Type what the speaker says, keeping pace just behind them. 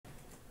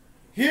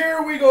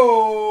Here we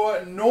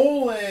go.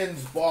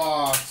 Nolan's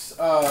box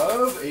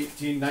of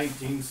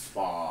 1819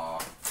 Spa.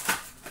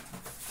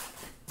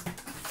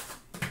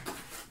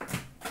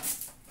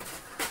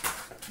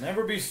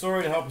 Never be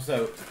sorry to help us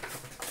out.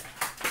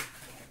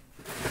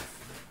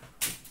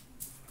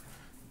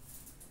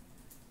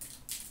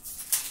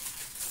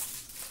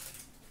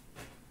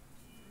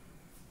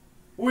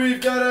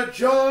 We've got a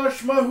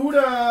Josh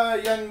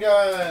Mahuda Young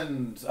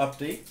Guns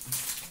update.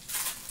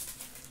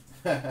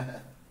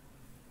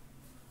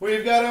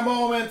 We've got a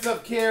Moments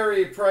of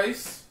Carey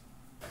Price.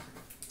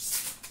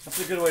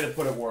 That's a good way to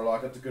put it,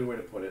 Warlock. That's a good way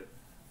to put it.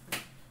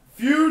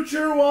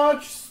 Future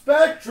Watch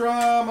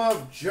Spectrum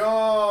of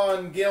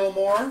John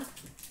Gilmore.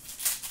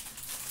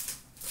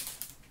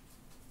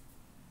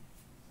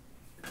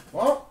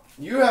 Well,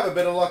 you have a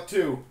bit of luck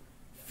too.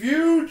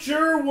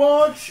 Future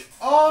Watch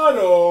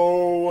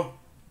Auto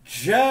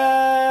Jack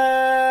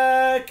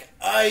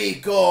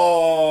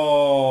Eichel.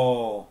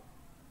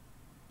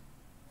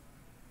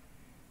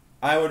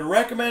 I would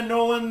recommend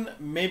Nolan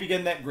maybe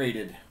getting that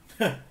graded.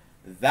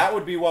 That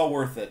would be well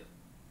worth it.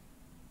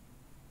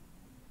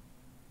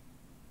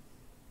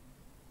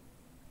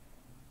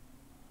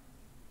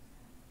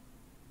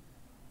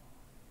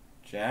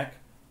 Jack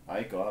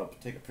Eichel. I'll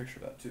take a picture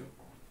of that too.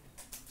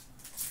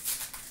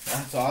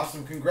 That's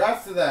awesome.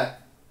 Congrats to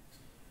that.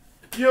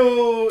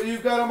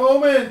 You've got a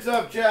moment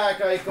of Jack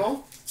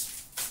Eichel.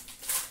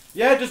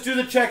 Yeah, just do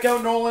the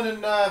checkout, Nolan,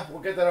 and we'll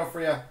get that out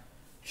for you.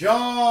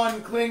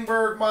 John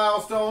Klingberg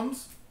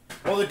milestones.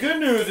 Well, the good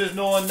news is,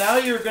 Nolan, now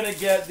you're going to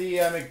get the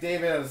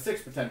McDavid out of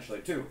 6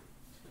 potentially, too.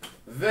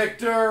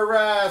 Victor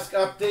Rask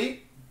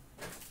update.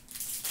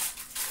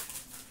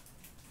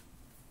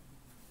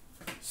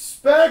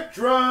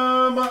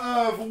 Spectrum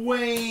of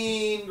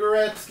Wayne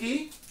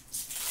Gretzky.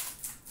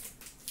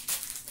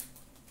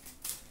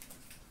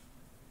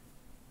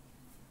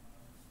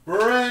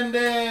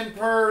 Brendan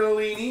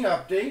Perlini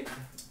update.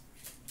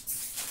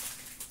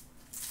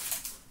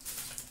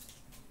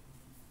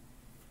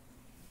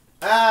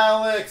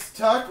 Alex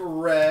Tuck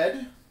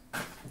red.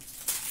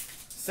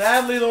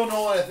 Sadly though,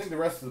 Nolan, I think the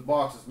rest of the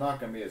box is not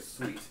going to be as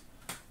sweet.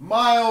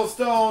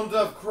 Milestones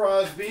of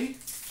Crosby.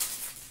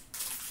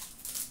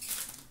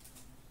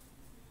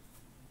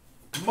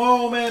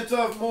 Moment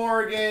of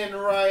Morgan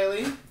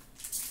Riley.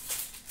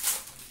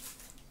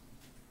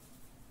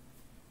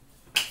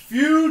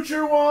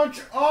 Future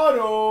Watch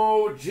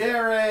Auto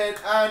Jared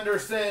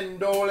Anderson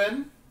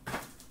Dolan.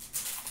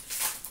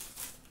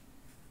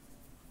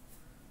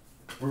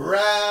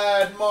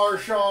 Brad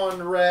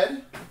Marchand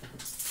red.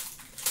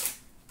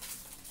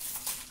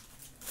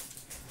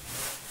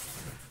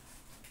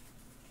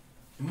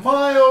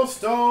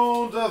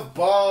 Milestones of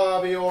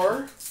Bobby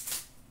Orr.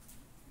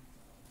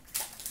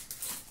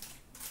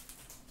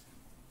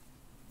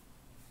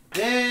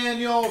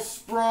 Daniel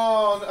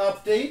Sprong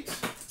update.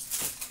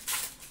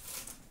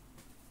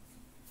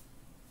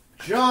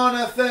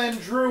 Jonathan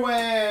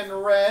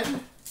Drouin red.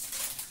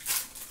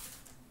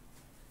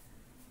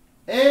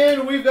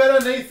 And we've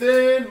got a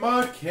Nathan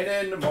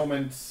McKinnon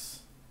moments.